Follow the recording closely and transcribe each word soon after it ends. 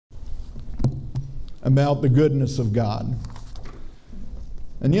about the goodness of God.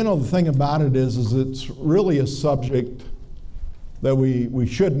 And you know, the thing about it is it's really a subject that we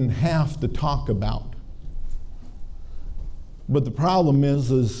shouldn't have to talk about. But the problem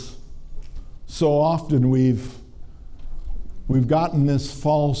is so often we've gotten this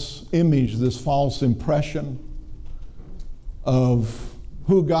false image, this false impression of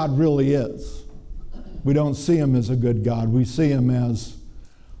who God really is. We don't see him as a good God. We see him as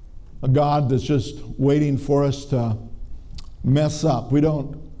a God that's just waiting for us to mess up. We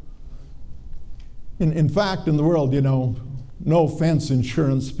don't, in fact, in the world, you know, no offense,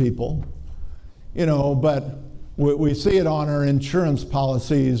 insurance people, you know, but we see it on our insurance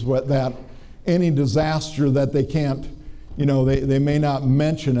policies that any disaster that they can't, you know, they may not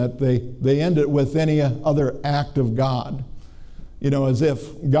mention it, they end it with any other act of God. You know, as if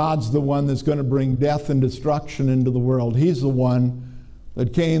God's the one that's going to bring death and destruction into the world. He's the one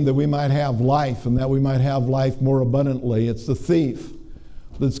that came that we might have life, and that we might have life more abundantly. It's the thief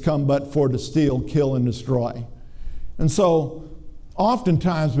that's come but for to steal, kill, and destroy. And so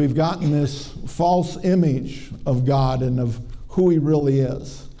oftentimes we've gotten this false image of God and of who he really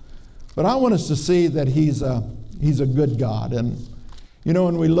is. But I want us to see that he's a good God. And you know,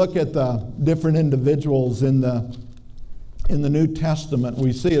 when we look at the different individuals in the New Testament,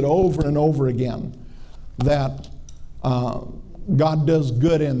 we see it over and over again that God does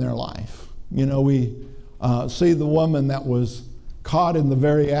good in their life. You know, we see the woman that was caught in the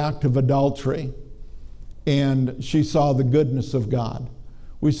very act of adultery, and she saw the goodness of God.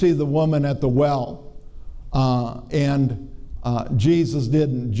 We see the woman at the well, and Jesus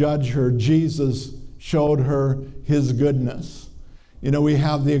didn't judge her. Jesus showed her his goodness. You know, we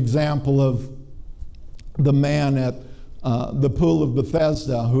have the example of the man at the pool of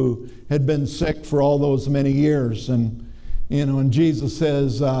Bethesda who had been sick for all those many years. And, you know, and Jesus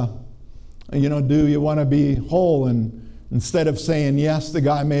says, you know, do you want to be whole? And instead of saying yes, the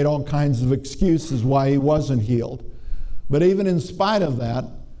guy made all kinds of excuses why he wasn't healed. But even in spite of that,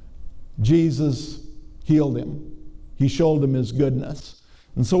 Jesus healed him. He showed him his goodness.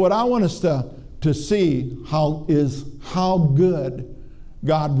 And so what I want us to see is how good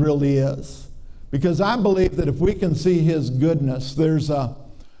God really is. Because I believe that if we can see his goodness, there's a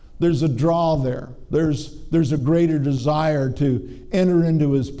draw there. There's a greater desire to enter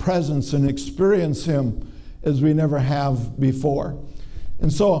into his presence and experience him as we never have before.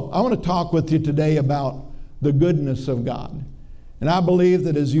 And so I want to talk with you today about the goodness of God. And I believe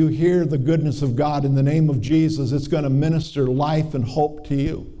that as you hear the goodness of God in the name of Jesus, it's going to minister life and hope to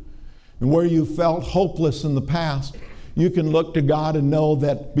you. And where you felt hopeless in the past, you can look to God and know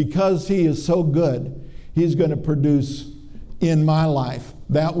that because he is so good, he's going to produce in my life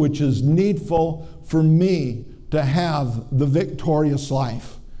that which is needful for me to have the victorious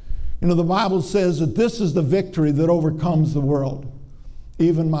life. You know, the Bible says that this is the victory that overcomes the world,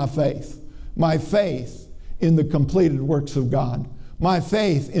 even my faith. My faith in the completed works of God. My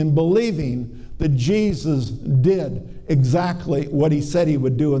faith in believing that Jesus did exactly what he said he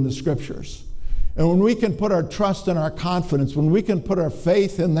would do in the Scriptures. And when we can put our trust and our confidence, when we can put our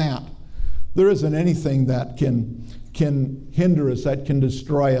faith in that, there isn't anything that can hinder us, that can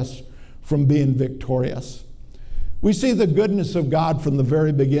destroy us from being victorious. We see the goodness of God from the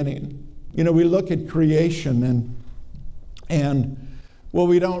very beginning. You know, we look at creation and what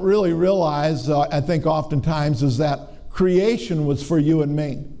we don't really realize, I think oftentimes, is that creation was for you and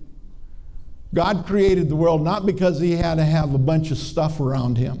me. God created the world not because he had to have a bunch of stuff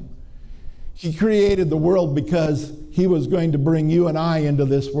around him. He created the world because he was going to bring you and I into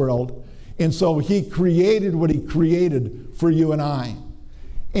this world. And so he created what he created for you and I.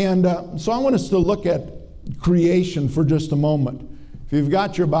 And so I want us to look at creation for just a moment. If you've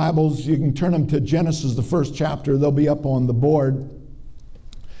got your Bibles, you can turn them to Genesis, the first chapter. They'll be up on the board.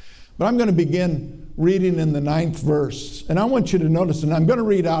 But I'm going to begin reading in the 9th verse. And I want you to notice, and I'm going to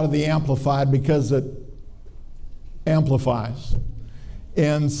read out of the Amplified because it amplifies.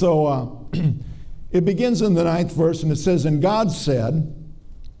 And so it begins in the 9th verse, and it says, "And God said,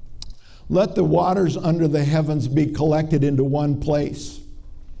 let the waters under the heavens be collected into one place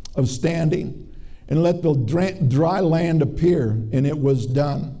of standing, and let the dry land appear. And it was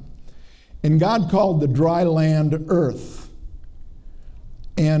done. And God called the dry land earth,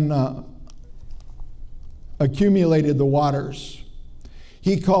 and accumulated the waters.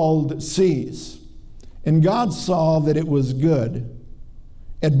 He called seas. And God saw that it was good,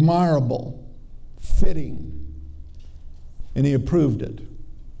 admirable, fitting, and he approved it."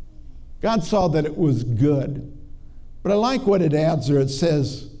 God saw that it was good. But I like what it adds there. It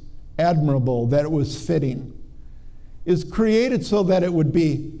says admirable, that it was fitting. It's created so that it would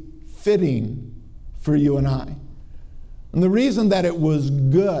be fitting for you and I. And the reason that it was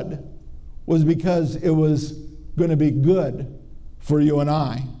good was because it was going to be good for you and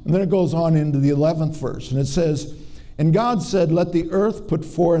I. And then it goes on into the 11th verse, and it says, "And God said, let the earth put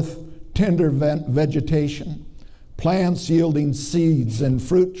forth tender vegetation, plants yielding seeds, and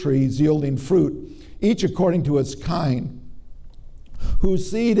fruit trees yielding fruit, each according to its kind, whose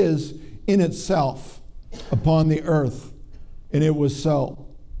seed is in itself upon the earth. And it was so.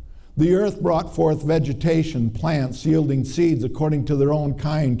 The earth brought forth vegetation, plants yielding seeds according to their own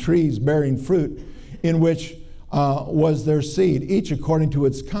kind, trees bearing fruit, in which was their seed, each according to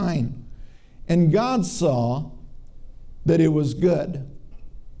its kind. And God saw that it was good,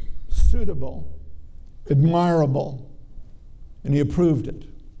 suitable, admirable, and He approved it.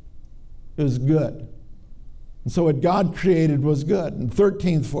 It was good. And so what God created was good. And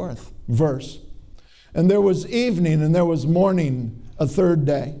 13th verse. "And there was evening and there was morning a third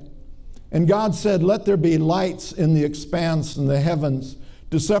day. And God said, let there be lights in the expanse in the heavens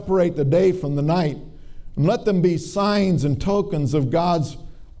to separate the day from the night. And let them be signs and tokens of God's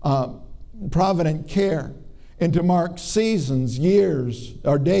provident care, and to mark seasons, years,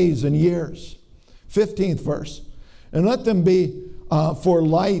 or days and years." 15th verse. "And let them be for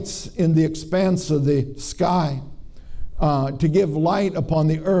lights in the expanse of the sky, to give light upon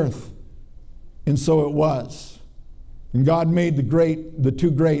the earth. And so it was. And God made the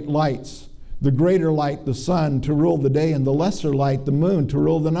two great lights, the greater light, the sun, to rule the day, and the lesser light, the moon, to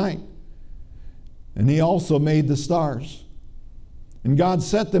rule the night. And He also made the stars. And God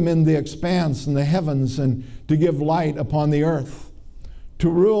set them in the expanse in the heavens, and to give light upon the earth, to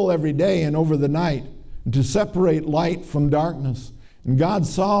rule every day and over the night, and to separate light from darkness. And God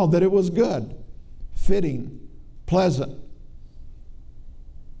saw that it was good, fitting, pleasant,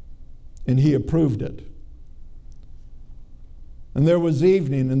 and He approved it. And there was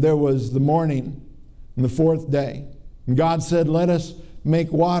evening, and there was the morning, and the fourth day. And God said, let us make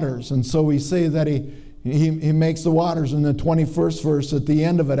waters. And so we see that He makes the waters in the 21st verse at the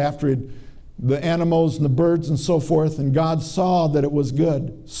end of it, after the animals and the birds and so forth. And God saw that it was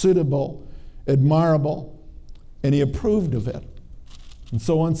good, suitable, admirable, and He approved of it. And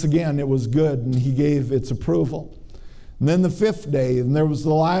so once again, it was good, and He gave its approval. And then the fifth day, and there was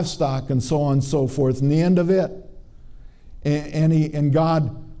the livestock, and so on and so forth, and the end of it. And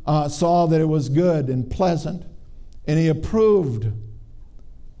God saw that it was good and pleasant, and He approved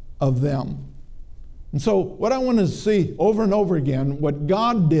of them. And so what I want to see over and over again, what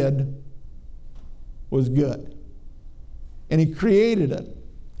God did was good. And He created it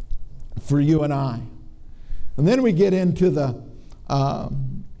for you and I. And then we get into the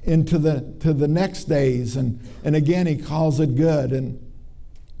next days, and again He calls it good. And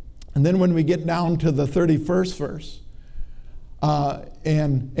then when we get down to the 31st verse,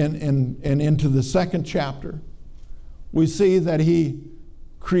 and into the second chapter, we see that He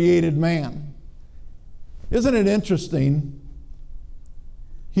created man. Isn't it interesting?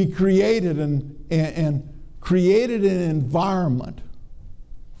 He created and created an environment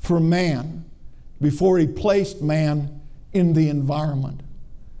for man before He placed man in the environment.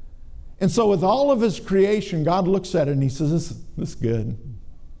 And so with all of His creation, God looks at it and He says, this is good.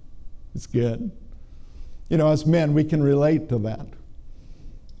 It's good. You know, as men, we can relate to that,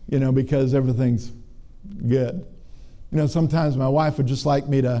 you know, because everything's good. You know, sometimes my wife would just like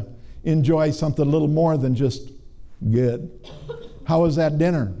me to enjoy something a little more than just good. How was that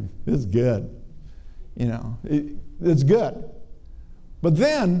dinner? It's good. You know, it's good. But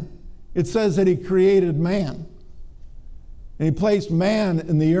then it says that He created man. And He placed man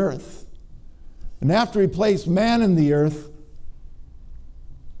in the earth. And after He placed man in the earth,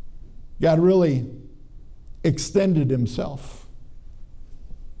 God really extended Himself.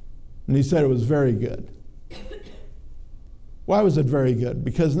 And He said it was very good. Why was it very good?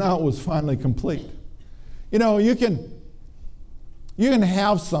 Because now it was finally complete. You know, you can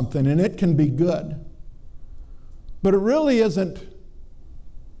have something and it can be good, but it really isn't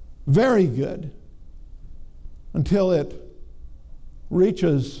very good until it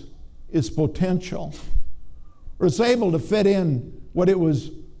reaches its potential, or it's able to fit in what it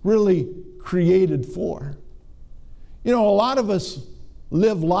was really created for. You know, a lot of us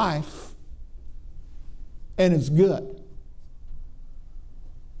live life and it's good.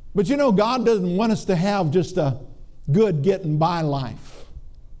 But you know, God doesn't want us to have just a good getting by life.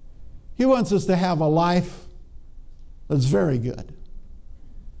 He wants us to have a life that's very good.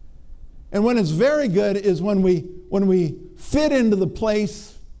 And when it's very good is when we fit into the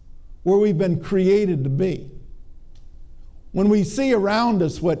place where we've been created to be. When we see around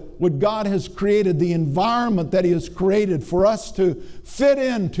us what God has created, the environment that He has created for us to fit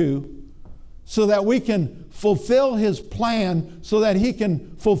into, so that we can fulfill His plan, so that He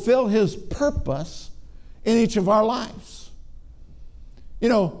can fulfill His purpose in each of our lives. You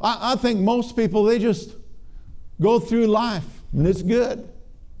know, I think most people, they just go through life and it's good.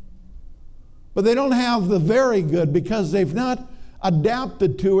 But they don't have the very good because they've not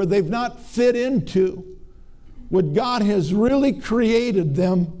adapted to or they've not fit into what God has really created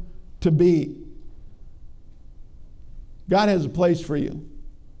them to be. God has a place for you.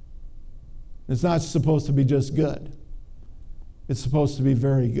 It's not supposed to be just good. It's supposed to be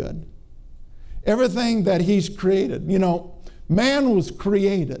very good. Everything that He's created, you know, man was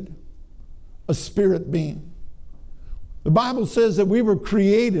created a spirit being. The Bible says that we were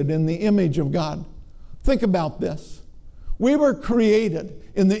created in the image of God. Think about this. We were created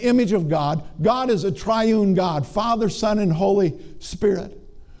in the image of God. God is a triune God, Father, Son, and Holy Spirit.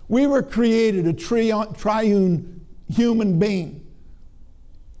 We were created a triune human being,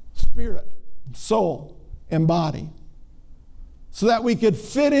 spirit, soul, and body, so that we could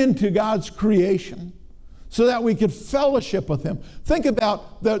fit into God's creation, so that we could fellowship with Him. Think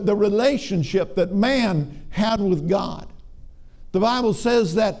about the relationship that man had with God. The Bible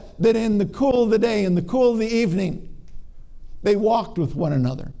says that in the cool of the day, in the cool of the evening, they walked with one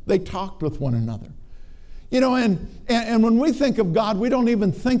another. They talked with one another. You know, and when we think of God, we don't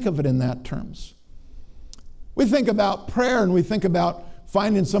even think of it in that terms. We think about prayer and we think about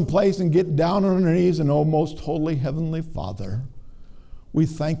finding some place and getting down on our knees and, oh, most holy heavenly Father, we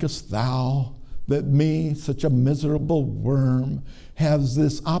thankest Thou that me, such a miserable worm, has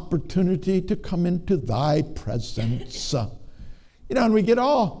this opportunity to come into Thy presence. You know, and we get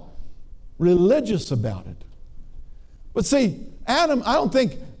all religious about it. But see, Adam, I don't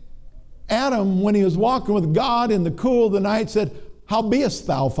think Adam, when he was walking with God in the cool of the night, said, "How beest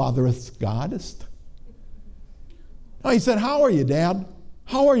thou, fatherest goddest?" No, he said, "How are you, Dad?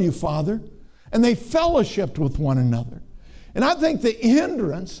 How are you, Father?" And they fellowshiped with one another. And I think the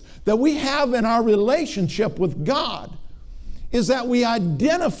hindrance that we have in our relationship with God is that we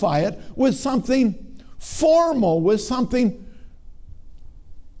identify it with something formal, with something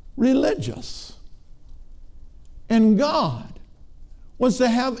religious. And God wants to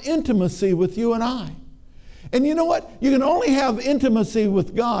have intimacy with you and I. And you know what? You can only have intimacy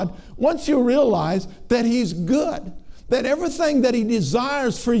with God once you realize that He's good, that everything that He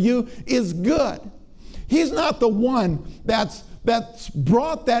desires for you is good. He's not the one that's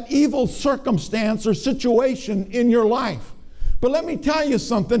brought that evil circumstance or situation in your life. But let me tell you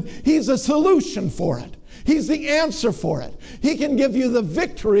something, He's a solution for it. He's the answer for it. He can give you the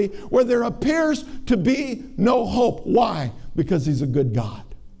victory where there appears to be no hope. Why? Because He's a good God.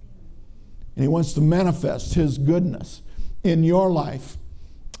 And He wants to manifest His goodness in your life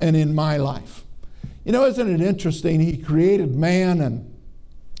and in my life. You know, isn't it interesting? He created man and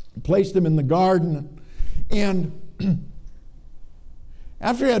placed him in the garden. And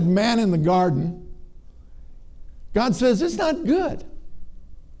after He had man in the garden, God says, it's not good.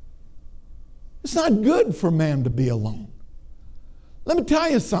 It's not good for man to be alone. Let me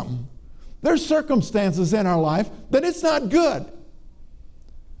tell you something. There's circumstances in our life that it's not good.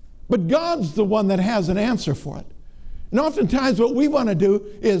 But God's the one that has an answer for it. And oftentimes what we want to do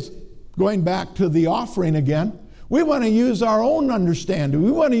is, going back to the offering again, we want to use our own understanding.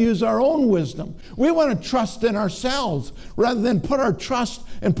 We want to use our own wisdom. We want to trust in ourselves rather than put our trust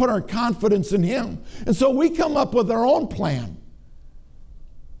and put our confidence in Him. And so we come up with our own plan.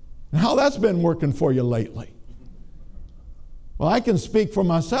 And how that's been working for you lately? Well, I can speak for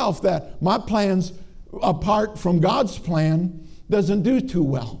myself that my plans apart from God's plan doesn't do too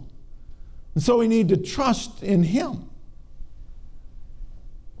well. And so we need to trust in Him.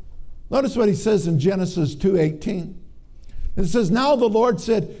 Notice what He says in Genesis 2:18. It says, "Now the Lord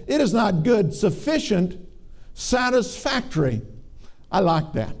said, it is not good, sufficient, satisfactory." I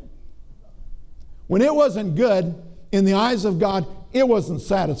like that. When it wasn't good in the eyes of God, it wasn't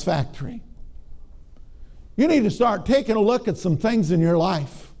satisfactory. You need to start taking a look at some things in your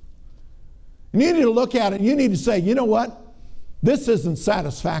life. You need to look at it and you need to say, you know what? This isn't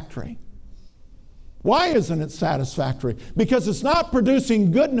satisfactory. Why isn't it satisfactory? Because it's not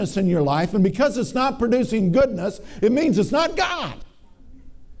producing goodness in your life, and because it's not producing goodness, it means it's not God.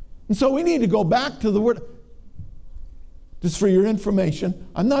 And so we need to go back to the Word. Just for your information,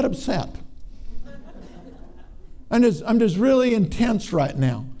 I'm not upset. I'm just really intense right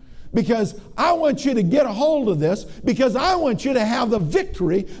now because I want you to get a hold of this, because I want you to have the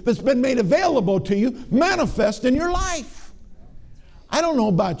victory that's been made available to you manifest in your life. I don't know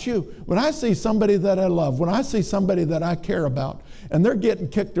about you. When I see somebody that I love, when I see somebody that I care about, and they're getting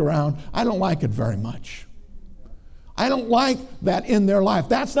kicked around, I don't like it very much. I don't like that in their life.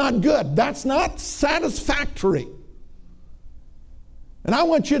 That's not good. That's not satisfactory. And I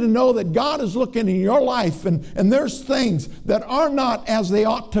want you to know that God is looking in your life, and there's things that are not as they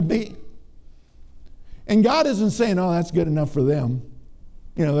ought to be. And God isn't saying, oh, that's good enough for them.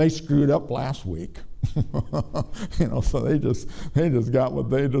 You know, they screwed up last week. You know, so they just got what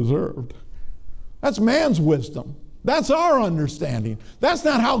they deserved. That's man's wisdom. That's our understanding. That's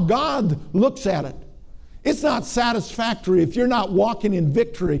not how God looks at it. It's not satisfactory if you're not walking in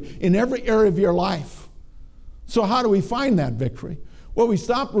victory in every area of your life. So how do we find that victory? Well, we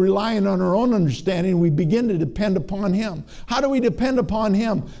stop relying on our own understanding. We begin to depend upon Him. How do we depend upon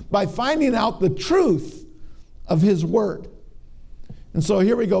Him? By finding out the truth of His Word. And so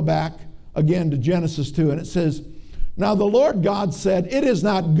here we go back again to Genesis 2, and it says, now the Lord God said, it is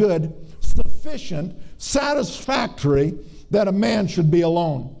not good, sufficient, satisfactory that a man should be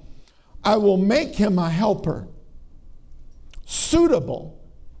alone. I will make him a helper, suitable,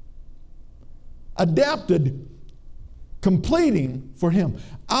 adapted, completing for him.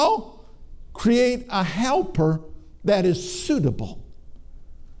 I'll create a helper that is suitable.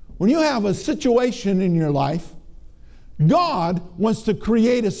 When you have a situation in your life, God wants to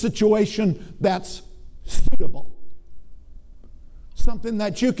create a situation that's suitable. Something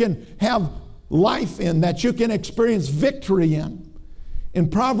that you can have life in, that you can experience victory in. In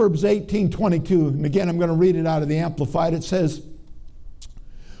Proverbs 18:22, and again I'm going to read it out of the Amplified, it says,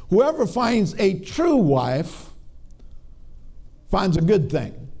 whoever finds a true wife finds a good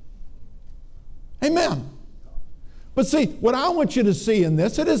thing. Amen. But see, what I want you to see in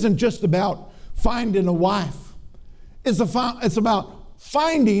this, it isn't just about finding a wife. It's about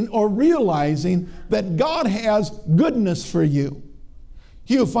finding or realizing that God has goodness for you.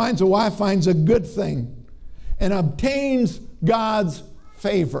 He who finds a wife finds a good thing and obtains God's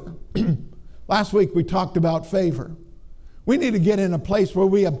favor. Last week we talked about favor. We need to get in a place where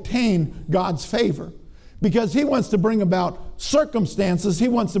we obtain God's favor, because He wants to bring about circumstances. He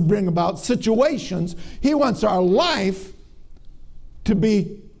wants to bring about situations. He wants our life to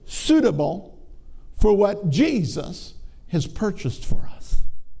be suitable for what Jesus has purchased for us.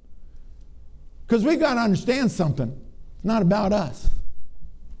 Because we've got to understand something. It's not about us.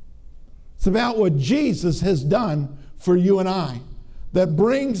 It's about what Jesus has done for you and I that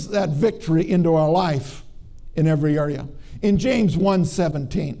brings that victory into our life in every area. In James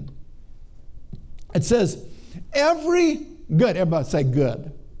 1:17, it says, every good, everybody say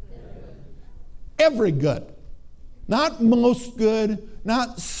good. Every good. Not most good,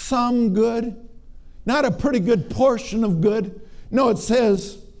 not some good, not a pretty good portion of good. No, it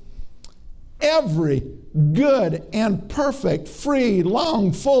says every good and perfect, free,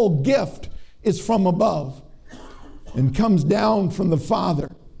 long, full gift is from above and comes down from the Father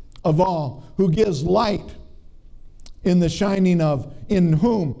of all, who gives light in the shining of, in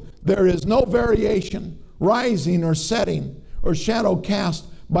whom there is no variation, rising or setting, or shadow cast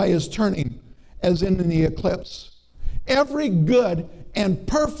by His turning, as in the eclipse. Every good and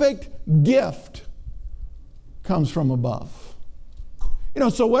perfect gift comes from above. You know,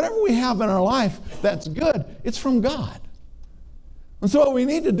 so whatever we have in our life that's good, it's from God. And so what we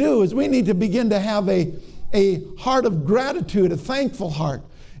need to do is we need to begin to have a heart of gratitude, a thankful heart,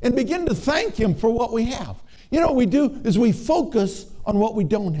 and begin to thank Him for what we have. You know what we do is we focus on what we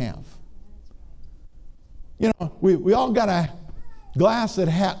don't have. You know, we all got a glass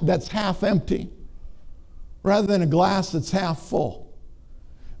that's half empty rather than a glass that's half full.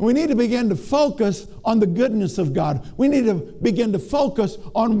 And we need to begin to focus on the goodness of God. We need to begin to focus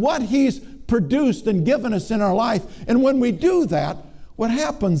on what He's produced and given us in our life. And when we do that, what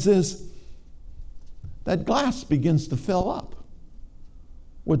happens is that glass begins to fill up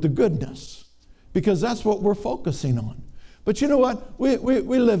with the goodness, because that's what we're focusing on. But you know what? We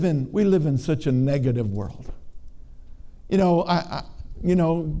live in such a negative world. You know,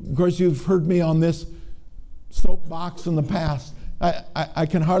 of course, you've heard me on this soapbox in the past. I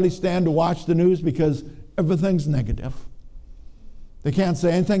can hardly stand to watch the news because everything's negative. They can't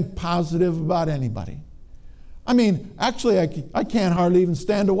say anything positive about anybody. I mean, actually, I can't hardly even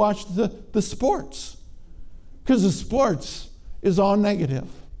stand to watch the sports, because the sports is all negative.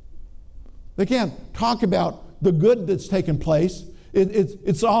 They can't talk about the good that's taken place.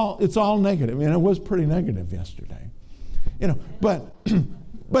 It's all negative. I mean, it was pretty negative yesterday, you know.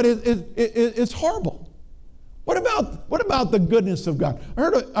 But it's horrible. What about the goodness of God?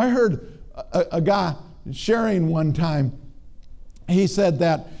 I heard a guy sharing one time. He said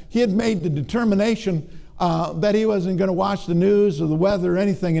that he had made the determination that he wasn't going to watch the news or the weather or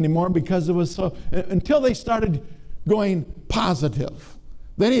anything anymore because it was so, until they started going positive.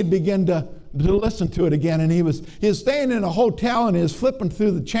 Then he'd begin to listen to it again. And he was staying in a hotel, and he was flipping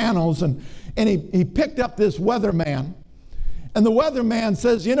through the channels, and he picked up this weatherman. And the weatherman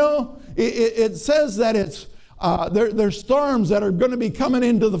says, it says that it's there's storms that are going to be coming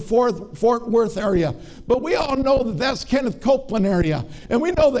into the Fort Worth area. But we all know that that's Kenneth Copeland area. And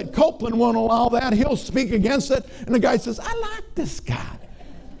we know that Copeland won't allow that. He'll speak against it. And the guy says, I like this guy.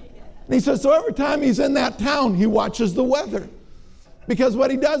 And he says, so every time he's in that town, he watches the weather. Because what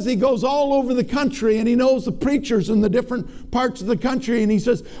he does, he goes all over the country, and he knows the preachers in the different parts of the country, and he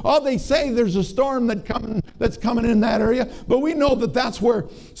says, they say there's a storm that's coming in that area, but we know that that's where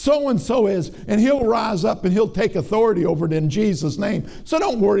so-and-so is, and he'll rise up and he'll take authority over it in Jesus' name. So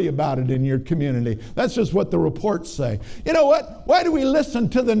don't worry about it in your community. That's just what the reports say. You know what? Why do we listen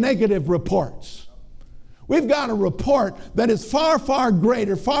to the negative reports? We've got a report that is far, far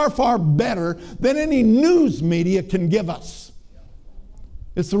greater, far, far better than any news media can give us.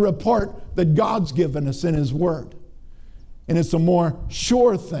 It's a report that God's given us in His Word. And it's a more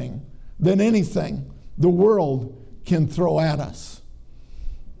sure thing than anything the world can throw at us.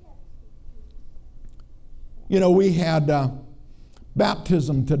 We had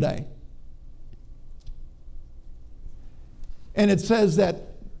baptism today. And it says that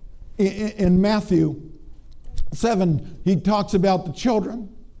in Matthew 7, he talks about the children.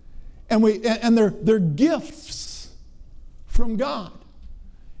 And they're gifts from God.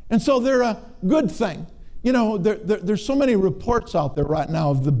 And so they're a good thing. There's so many reports out there right now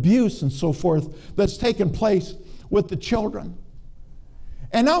of the abuse and so forth that's taken place with the children.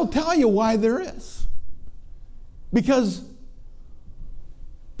 And I'll tell you why there is. Because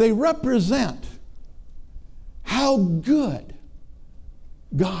they represent how good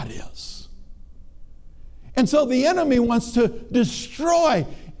God is. And so the enemy wants to destroy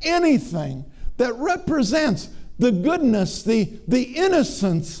anything that represents the goodness, the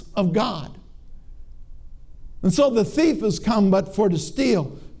innocence of God. And so the thief has come but for to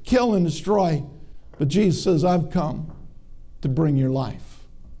steal, kill, and destroy. But Jesus says, I've come to bring your life.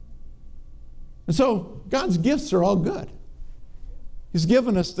 And so God's gifts are all good. He's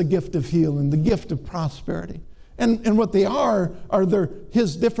given us the gift of healing, the gift of prosperity. And what they are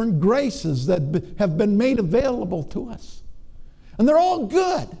His different graces that have been made available to us. And they're all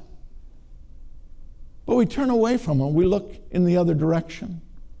good. But we turn away from them. We look in the other direction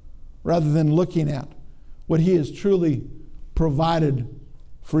rather than looking at what He has truly provided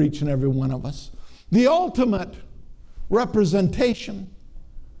for each and every one of us. The ultimate representation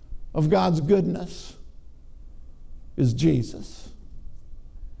of God's goodness is Jesus.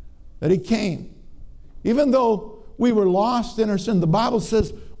 That He came. Even though we were lost in our sin, the Bible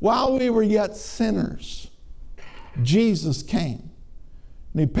says, while we were yet sinners, Jesus came.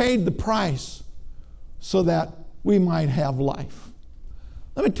 And He paid the price so that we might have life.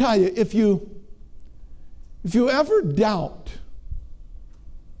 Let me tell you, if you ever doubt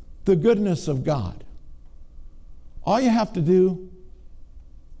the goodness of God, all you have to do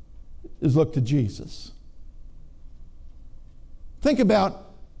is look to Jesus. Think about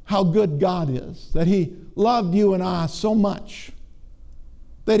how good God is, that He loved you and I so much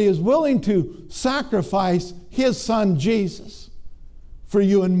that He is willing to sacrifice His Son Jesus for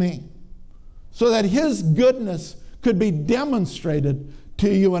you and me, so that His goodness could be demonstrated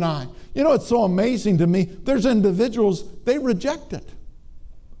to you and I. It's so amazing to me. There's individuals, they reject it.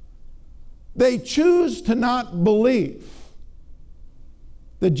 They choose to not believe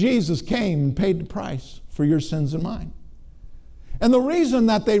that Jesus came and paid the price for your sins and mine. And the reason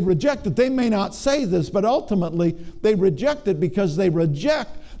that they reject it, they may not say this, but ultimately they reject it because they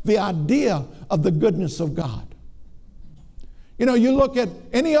reject the idea of the goodness of God. You look at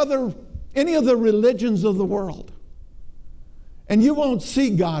any of the religions of the world, and you won't see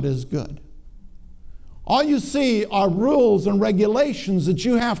God as good. All you see are rules and regulations that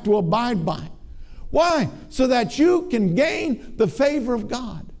you have to abide by. Why? So that you can gain the favor of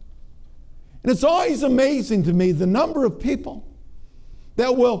God. And it's always amazing to me the number of people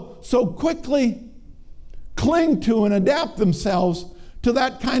that will so quickly cling to and adapt themselves to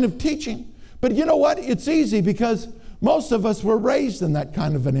that kind of teaching. But you know what? It's easy because most of us were raised in that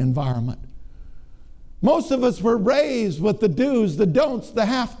kind of an environment. Most of us were raised with the do's, the don'ts, the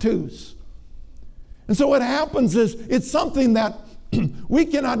have-tos. And so what happens is it's something that we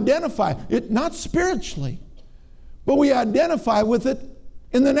can identify, it not spiritually, but we identify with it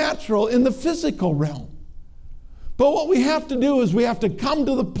in the natural, in the physical realm. But what we have to do is we have to come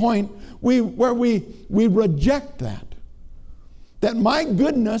to the point where we reject that. That my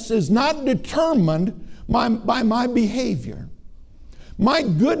goodness is not determined by my behavior. My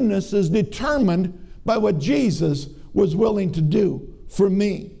goodness is determined by what Jesus was willing to do for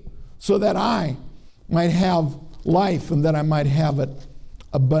me. so that I might have life and that I might have it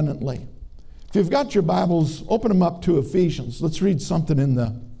abundantly. If you've got your Bibles, open them up to Ephesians. Let's read something in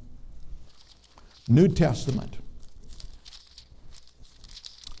the New Testament.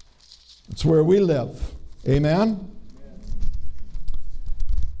 It's where we live. Amen?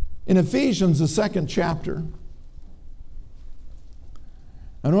 In Ephesians, the 2nd chapter,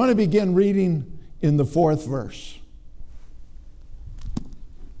 I want to begin reading in the 4th verse.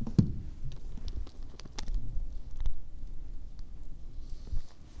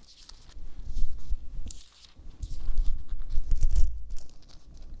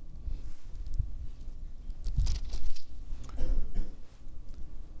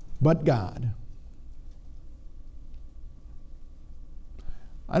 But God.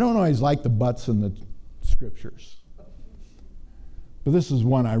 I don't always like the buts in the scriptures, but this is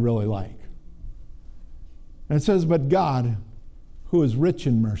one I really like. And it says, but God, who is rich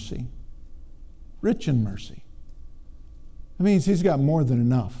in mercy. Rich in mercy. That means he's got more than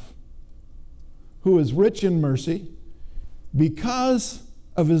enough. Who is rich in mercy because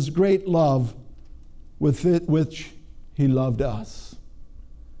of his great love with which he loved us.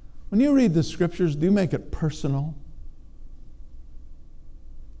 When you read the scriptures, do you make it personal?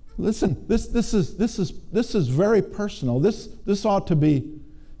 Listen, this is very personal. This ought to be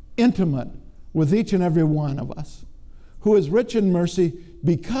intimate with each and every one of us. Who is rich in mercy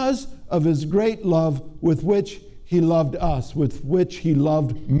because of his great love with which he loved us, with which he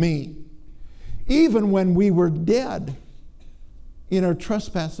loved me. Even when we were dead in our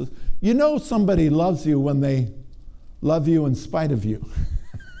trespasses. You know somebody loves you when they love you in spite of you.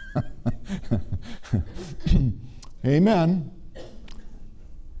 Amen.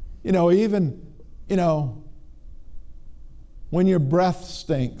 Even when your breath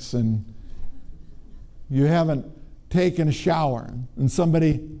stinks and you haven't taken a shower and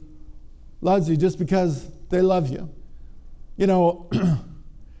somebody loves you just because they love you.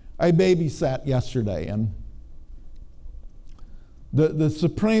 I babysat yesterday, and the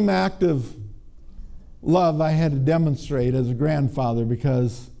supreme act of love I had to demonstrate as a grandfather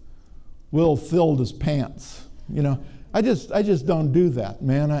because Will filled his pants. I just don't do that,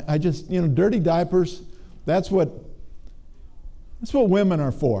 man. I just, dirty diapers, that's what women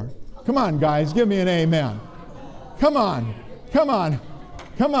are for. Come on, guys, give me an amen. Come on.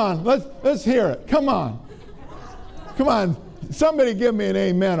 Let's hear it. Come on. Somebody give me an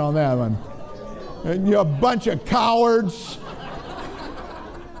amen on that one. You a bunch of cowards.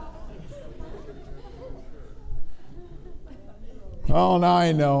 Oh, now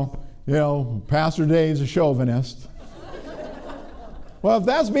I know. Pastor Dave's a chauvinist. Well, if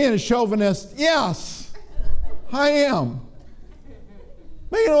that's being a chauvinist, yes, I am.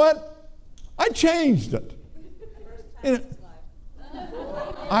 But you know what? I changed it.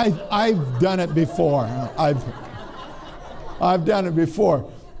 I've done it before. I've done it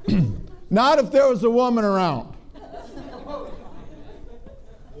before. Not if there was a woman around.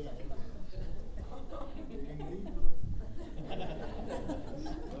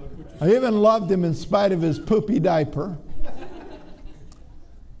 I even loved him in spite of his poopy diaper.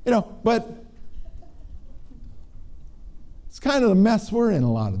 But it's kind of the mess we're in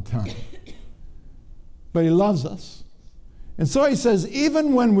a lot of the time. But he loves us. And so he says,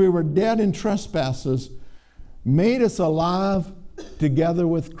 even when we were dead in trespasses, made us alive together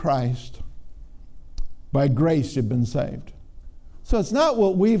with Christ. By grace you've been saved. So it's not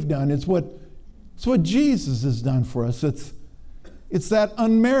what we've done, it's what Jesus has done for us. It's that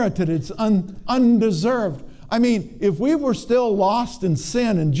unmerited, it's undeserved. I mean, if we were still lost in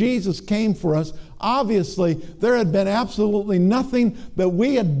sin and Jesus came for us, obviously there had been absolutely nothing that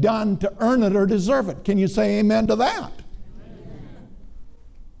we had done to earn it or deserve it. Can you say amen to that? Amen.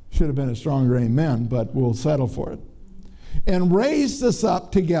 Should have been a stronger amen, but we'll settle for it. And raised us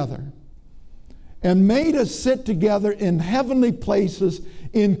up together and made us sit together in heavenly places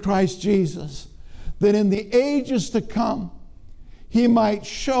in Christ Jesus, that in the ages to come he might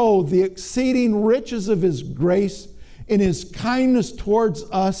show the exceeding riches of his grace in his kindness towards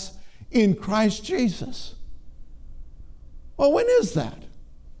us in Christ Jesus. Well, when is that?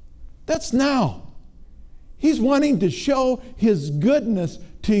 That's now. He's wanting to show his goodness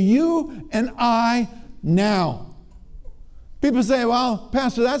to you and I now. People say, well,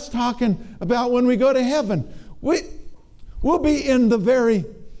 Pastor, that's talking about when we go to heaven. We'll be in the very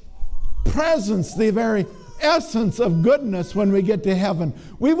presence, the very essence of goodness when we get to heaven.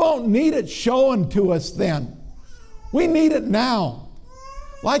 We won't need it shown to us then. We need it now.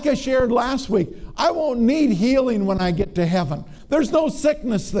 Like I shared last week, I won't need healing when I get to heaven. There's no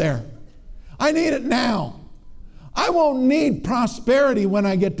sickness there. I need it now. I won't need prosperity when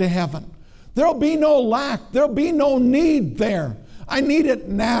I get to heaven. There'll be no lack. There'll be no need there. I need it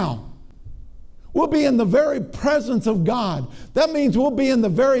now. We'll be in the very presence of God. That means we'll be in the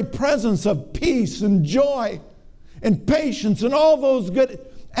very presence of peace and joy and patience and all those good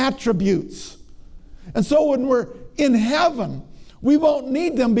attributes. And so when we're in heaven, we won't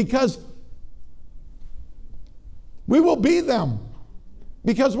need them because we will be them,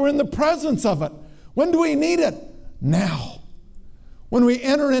 because we're in the presence of it. When do we need it? Now. When we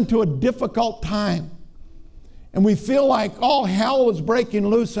enter into a difficult time and we feel like all hell is breaking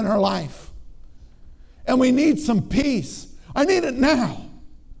loose in our life and we need some peace. I need it now.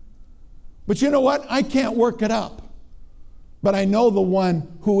 But you know what? I can't work it up. But I know the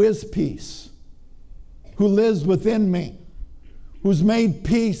one who is peace, who lives within me, who's made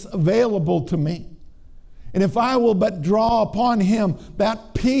peace available to me. And if I will but draw upon him,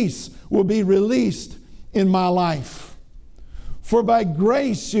 that peace will be released in my life. For by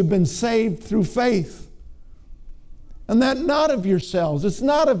grace you've been saved through faith. And that not of yourselves, it's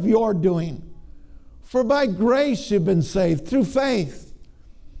not of your doing. For by grace you've been saved through faith.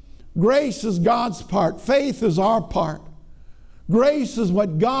 Grace is God's part. Faith is our part. Grace is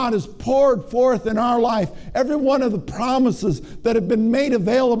what God has poured forth in our life. Every one of the promises that have been made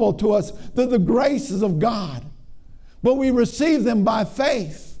available to us, they're the graces of God. But we receive them by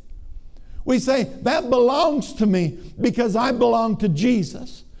faith. We say, that belongs to me because I belong to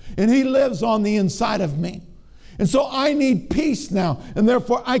Jesus. And He lives on the inside of me. And so I need peace now. And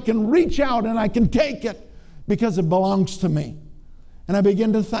therefore I can reach out and I can take it because it belongs to me. And I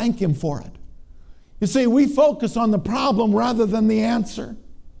begin to thank Him for it. You see, we focus on the problem rather than the answer.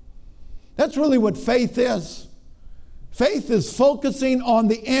 That's really what faith is. Faith is focusing on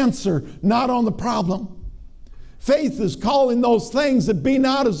the answer, not on the problem. Faith is calling those things that be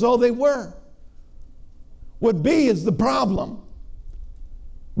not as though they were. What be is the problem.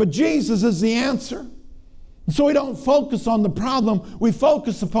 But Jesus is the answer. And so we don't focus on the problem. We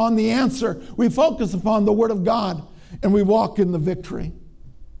focus upon the answer. We focus upon the Word of God. And we walk in the victory.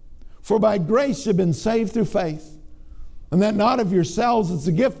 For by grace you've been saved through faith. And that not of yourselves, it's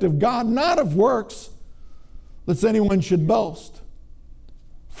a gift of God, not of works, lest anyone should boast.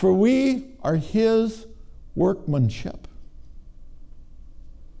 For we are His workmanship.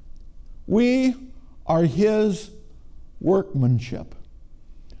 We are His workmanship.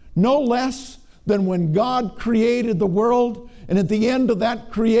 No less than when God created the world, and at the end of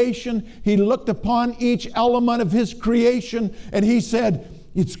that creation, He looked upon each element of His creation and He said,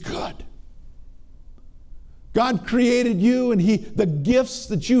 it's good. God created you and the gifts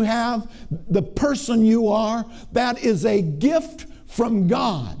that you have, the person you are, that is a gift from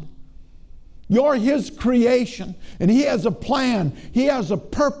God. You're His creation and He has a plan. He has a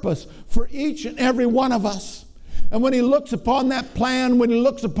purpose for each and every one of us. And when He looks upon that plan, when He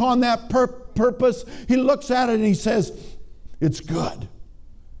looks upon that purpose, He looks at it and He says, it's good.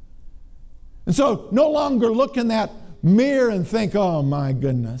 And so no longer look in that mirror and think, oh my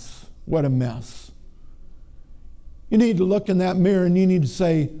goodness, what a mess. You need to look in that mirror and you need to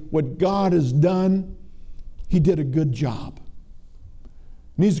say, what God has done, He did a good job.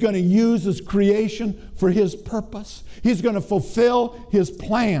 And He's going to use His creation for His purpose. He's going to fulfill His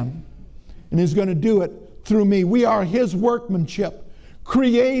plan. And He's going to do it through me. We are His workmanship,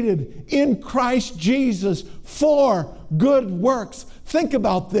 created in Christ Jesus for good works. Think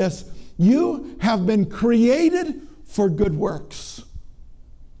about this. You have been created for good works.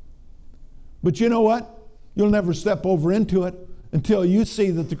 But you know what? You'll never step over into it until you see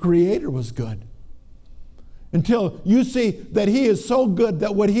that the Creator was good. Until you see that He is so good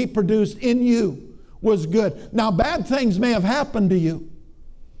that what He produced in you was good. Now, bad things may have happened to you.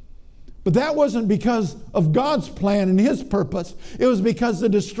 But that wasn't because of God's plan and His purpose. It was because the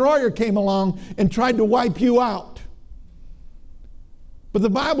destroyer came along and tried to wipe you out. But the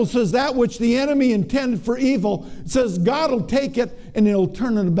Bible says that which the enemy intended for evil, it says God will take it and He'll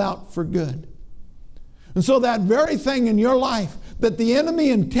turn it about for good. And so that very thing in your life that the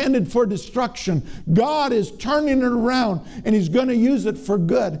enemy intended for destruction, God is turning it around and He's going to use it for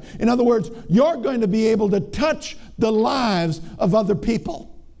good. In other words, you're going to be able to touch the lives of other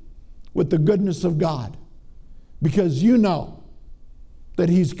people with the goodness of God because you know that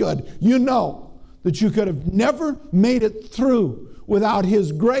He's good. You know that you could have never made it through without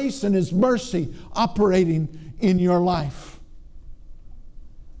His grace and His mercy operating in your life.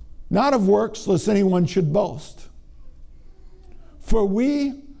 Not of works, lest anyone should boast. For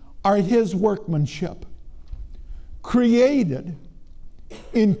we are His workmanship, created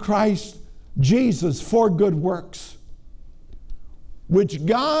in Christ Jesus for good works, which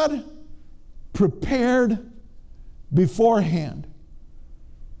God prepared beforehand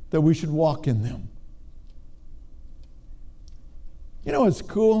that we should walk in them. You know what's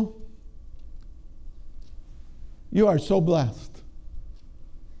cool? You are so blessed.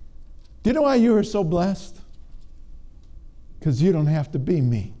 Do you know why you are so blessed? Because you don't have to be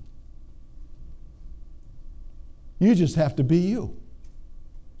me. You just have to be you.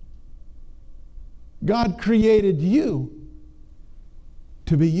 God created you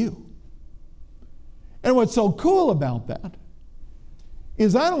to be you. And what's so cool about that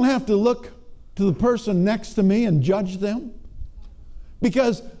is I don't have to look to the person next to me and judge them,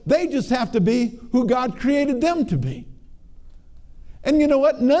 because they just have to be who God created them to be. And you know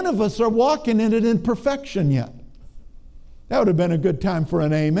what? None of us are walking in it in perfection yet. That would have been a good time for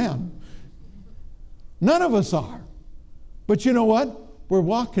an amen. None of us are. But you know what? We're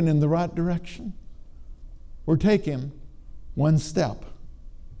walking in the right direction. We're taking one step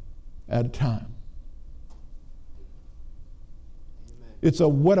at a time. It's a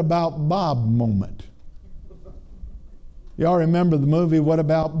what about Bob moment. Y'all remember the movie What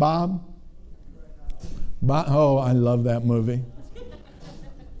About Bob? Oh, I love that movie.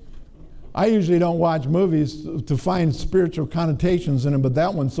 I usually don't watch movies to find spiritual connotations in them, but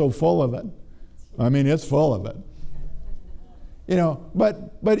that one's so full of it. I mean, it's full of it. You know,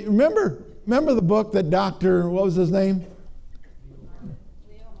 but remember the book that Dr. what was his name?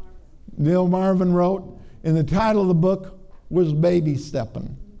 Neil Marvin wrote, and the title of the book was Baby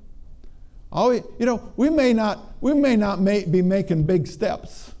Stepping. Oh, you know, we may not be making big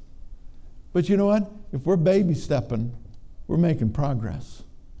steps, but you know what? If we're baby stepping, we're making progress.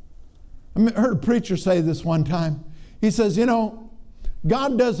 I heard a preacher say this one time. He says, you know,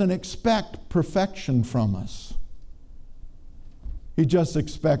 God doesn't expect perfection from us. He just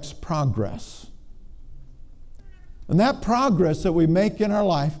expects progress. And that progress that we make in our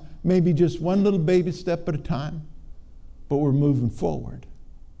life may be just one little baby step at a time, but we're moving forward.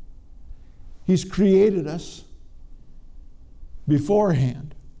 He's created us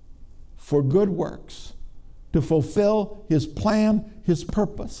beforehand for good works, to fulfill His plan, His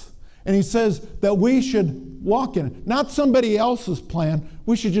purpose. And He says that we should walk in it. Not somebody else's plan.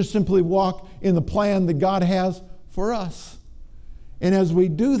 We should just simply walk in the plan that God has for us. And as we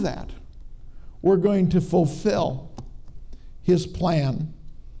do that, we're going to fulfill His plan,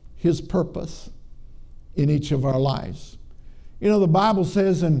 His purpose in each of our lives. You know, the Bible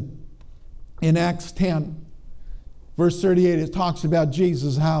says in Acts 10, verse 38, it talks about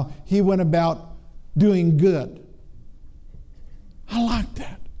Jesus, how He went about doing good. I like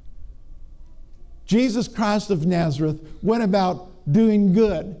that. Jesus Christ of Nazareth went about doing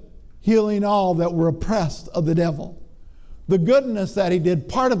good, healing all that were oppressed of the devil. The goodness that He did,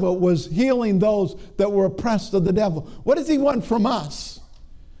 part of it was healing those that were oppressed of the devil. What does He want from us?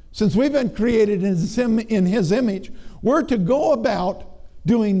 Since we've been created in His image, we're to go about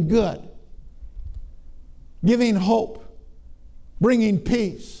doing good, giving hope, bringing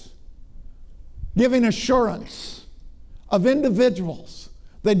peace, giving assurance of individuals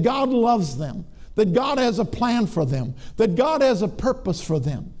that God loves them, that God has a plan for them, that God has a purpose for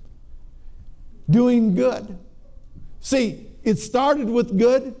them. Doing good. See, it started with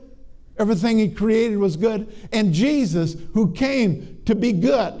good. Everything He created was good. And Jesus, who came to be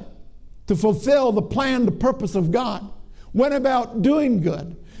good, to fulfill the plan, the purpose of God, went about doing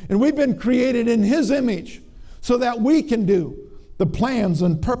good. And we've been created in His image so that we can do the plans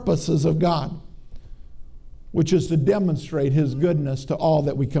and purposes of God, which is to demonstrate His goodness to all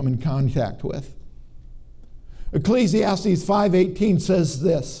that we come in contact with. Ecclesiastes 5:18 says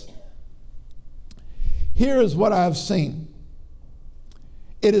this, "Here is what I have seen.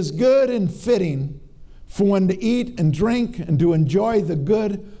 It is good and fitting for one to eat and drink and to enjoy the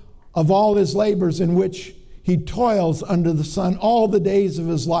good of all his labors in which he toils under the sun all the days of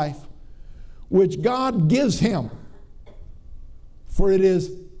his life, which God gives him, for it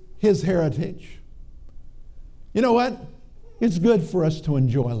is His heritage." You know what? It's good for us to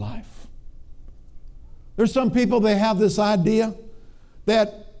enjoy life. There's some people, they have this idea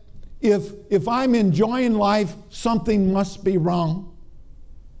that if I'm enjoying life, something must be wrong.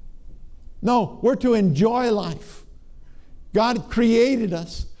 No, we're to enjoy life. God created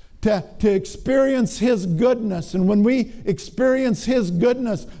us to experience His goodness. And when we experience His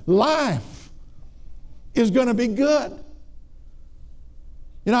goodness, life is going to be good.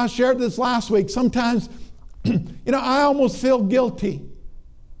 You know, I shared this last week. Sometimes, I almost feel guilty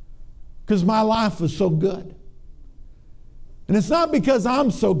because my life is so good. And it's not because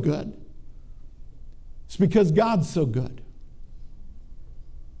I'm so good. It's because God's so good.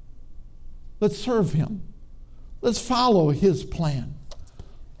 Let's serve Him. Let's follow His plan.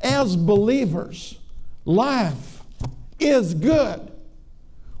 As believers, life is good.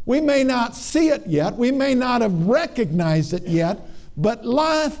 We may not see it yet. We may not have recognized it yet. But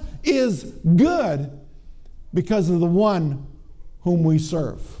life is good because of the one whom we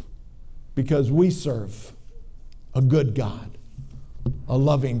serve. Because we serve a good God, a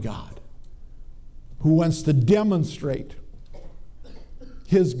loving God, who wants to demonstrate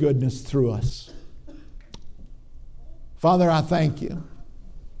His goodness through us. Father, I thank you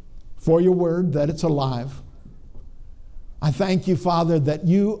for your word, that it's alive. I thank you, Father, that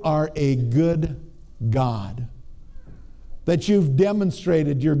you are a good God, that you've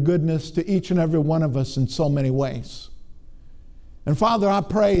demonstrated your goodness to each and every one of us in so many ways. And Father, I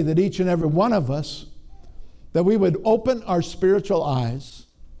pray that each and every one of us, that we would open our spiritual eyes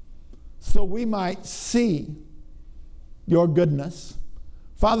so we might see your goodness.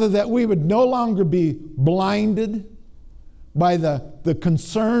 Father, that we would no longer be blinded by the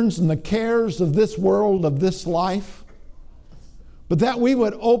concerns and the cares of this world, of this life, but that we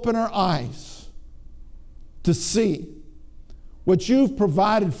would open our eyes to see what you've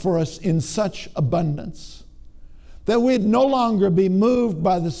provided for us in such abundance, that we'd no longer be moved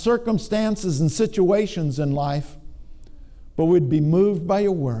by the circumstances and situations in life, but we'd be moved by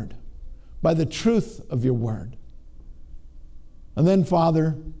your word, by the truth of your word. And then,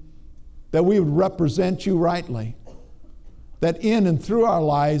 Father, that we would represent you rightly, that in and through our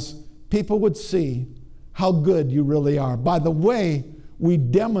lives, people would see how good you really are by the way we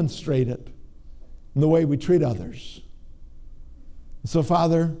demonstrate it and the way we treat others. So,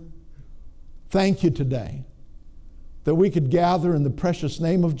 Father, thank you today that we could gather in the precious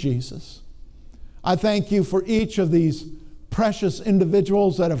name of Jesus. I thank you for each of these precious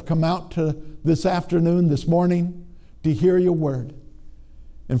individuals that have come out to this afternoon, this morning, to hear your word.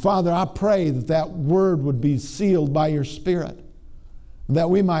 And Father, I pray that that word would be sealed by your Spirit, that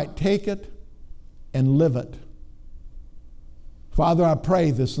we might take it and live it. Father, I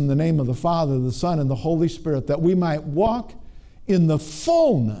pray this in the name of the Father, the Son, and the Holy Spirit, that we might walk in the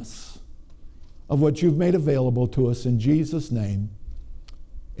fullness of what you've made available to us. In Jesus' name,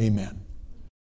 amen.